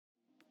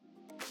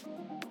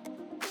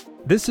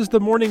This is the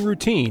Morning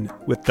Routine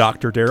with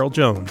Dr. Darrell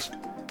Jones.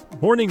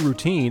 Morning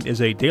Routine is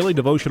a daily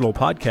devotional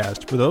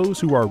podcast for those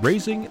who are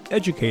raising,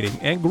 educating,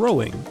 and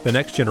growing the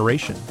next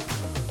generation.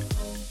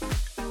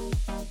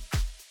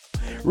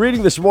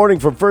 Reading this morning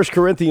from 1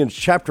 Corinthians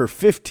chapter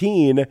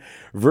 15,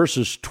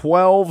 verses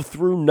 12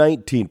 through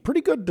 19. A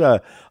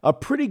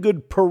pretty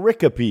good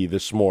pericope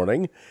this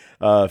morning.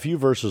 A few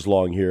verses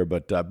long here,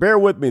 but bear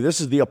with me. This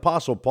is the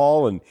Apostle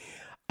Paul, and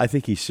I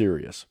think he's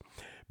serious.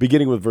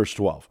 Beginning with verse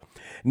 12.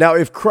 Now,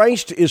 if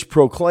Christ is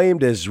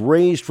proclaimed as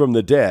raised from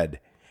the dead,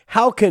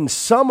 how can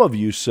some of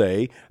you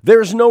say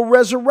there's no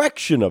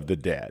resurrection of the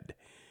dead?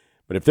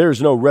 But if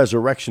there's no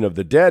resurrection of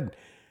the dead,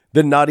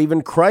 then not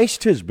even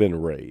Christ has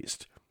been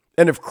raised.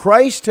 And if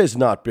Christ has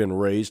not been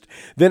raised,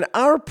 then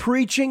our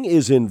preaching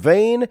is in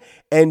vain,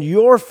 and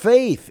your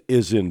faith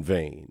is in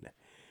vain.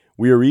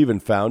 We are even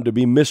found to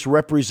be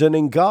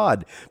misrepresenting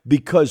God,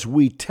 because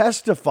we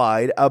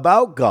testified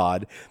about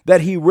God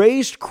that he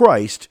raised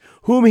Christ,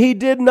 whom he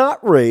did not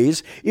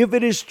raise, if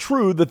it is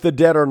true that the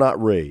dead are not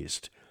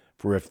raised.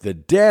 For if the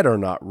dead are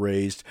not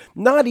raised,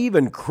 not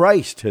even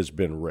Christ has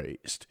been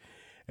raised.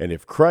 And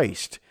if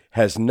Christ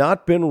has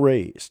not been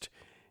raised,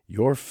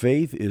 your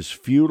faith is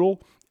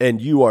futile,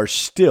 and you are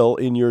still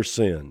in your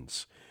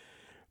sins.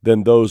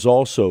 Then those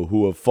also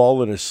who have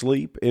fallen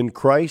asleep in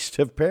Christ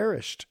have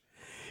perished.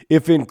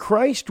 If in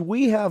Christ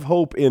we have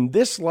hope in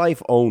this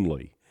life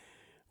only,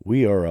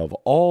 we are of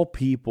all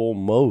people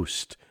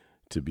most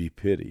to be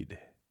pitied.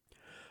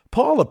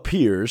 Paul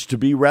appears to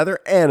be rather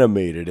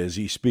animated as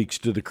he speaks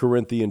to the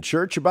Corinthian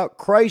church about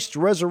Christ's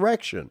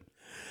resurrection.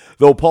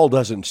 Though Paul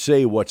doesn't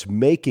say what's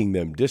making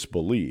them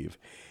disbelieve,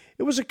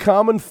 it was a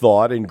common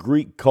thought in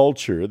Greek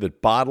culture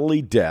that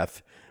bodily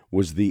death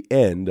was the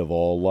end of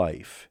all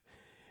life.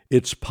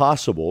 It's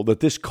possible that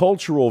this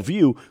cultural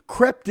view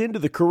crept into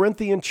the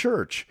Corinthian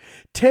church,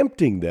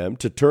 tempting them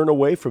to turn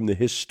away from the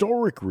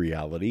historic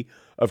reality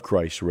of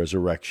Christ's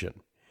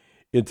resurrection.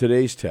 In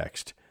today's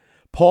text,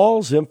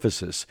 Paul's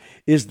emphasis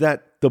is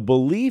that the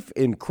belief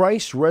in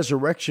Christ's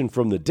resurrection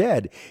from the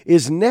dead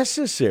is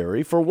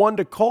necessary for one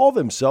to call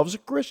themselves a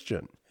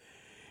Christian.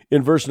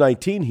 In verse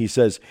 19, he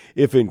says,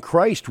 "If in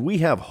Christ we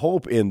have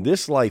hope in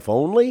this life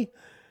only,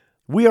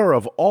 we are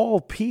of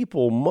all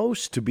people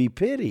most to be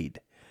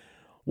pitied."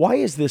 Why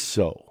is this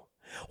so?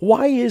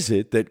 Why is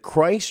it that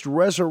Christ's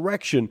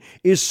resurrection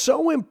is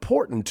so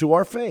important to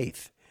our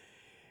faith?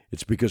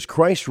 It's because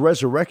Christ's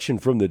resurrection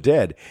from the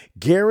dead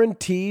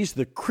guarantees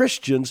the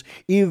Christian's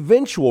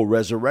eventual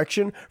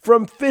resurrection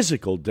from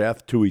physical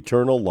death to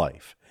eternal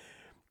life.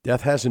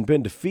 Death hasn't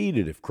been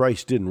defeated if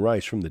Christ didn't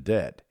rise from the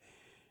dead.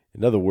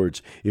 In other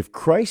words, if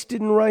Christ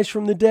didn't rise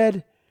from the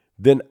dead,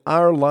 then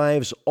our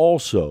lives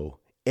also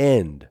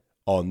end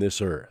on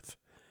this earth.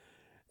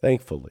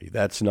 Thankfully,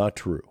 that's not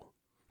true.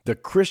 The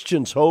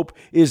Christian's hope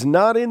is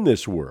not in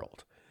this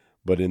world,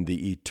 but in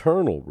the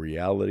eternal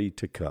reality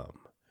to come.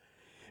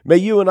 May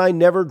you and I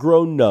never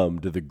grow numb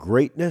to the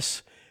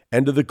greatness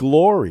and to the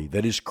glory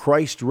that is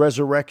Christ's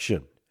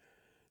resurrection.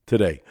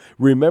 Today,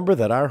 remember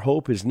that our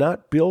hope is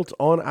not built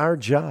on our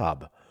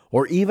job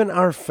or even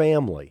our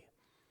family.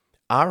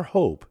 Our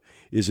hope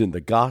is in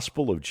the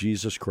gospel of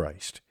Jesus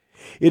Christ.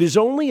 It is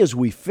only as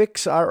we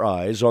fix our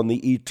eyes on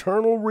the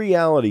eternal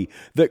reality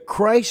that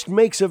Christ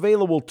makes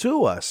available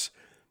to us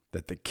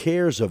that the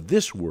cares of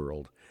this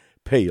world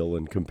pale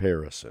in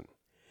comparison.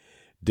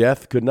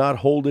 Death could not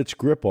hold its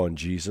grip on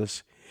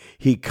Jesus.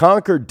 He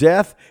conquered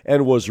death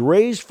and was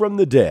raised from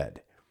the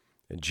dead.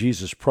 And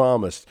Jesus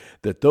promised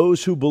that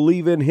those who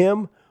believe in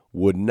him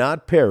would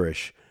not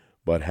perish,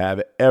 but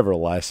have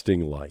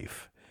everlasting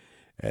life.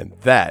 And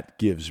that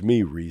gives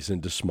me reason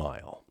to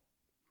smile.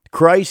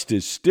 Christ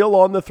is still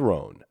on the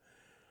throne.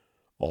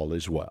 All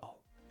is well.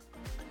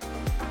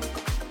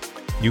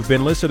 You've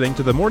been listening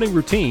to the Morning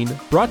Routine,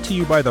 brought to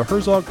you by the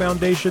Herzog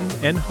Foundation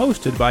and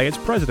hosted by its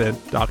president,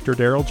 Dr.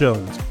 Darrell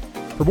Jones.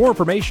 For more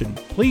information,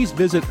 please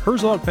visit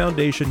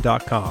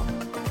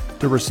herzogfoundation.com.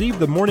 To receive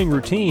the Morning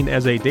Routine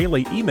as a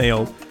daily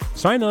email,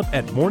 sign up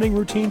at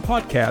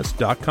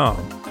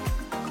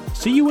morningroutinepodcast.com.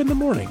 See you in the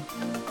morning.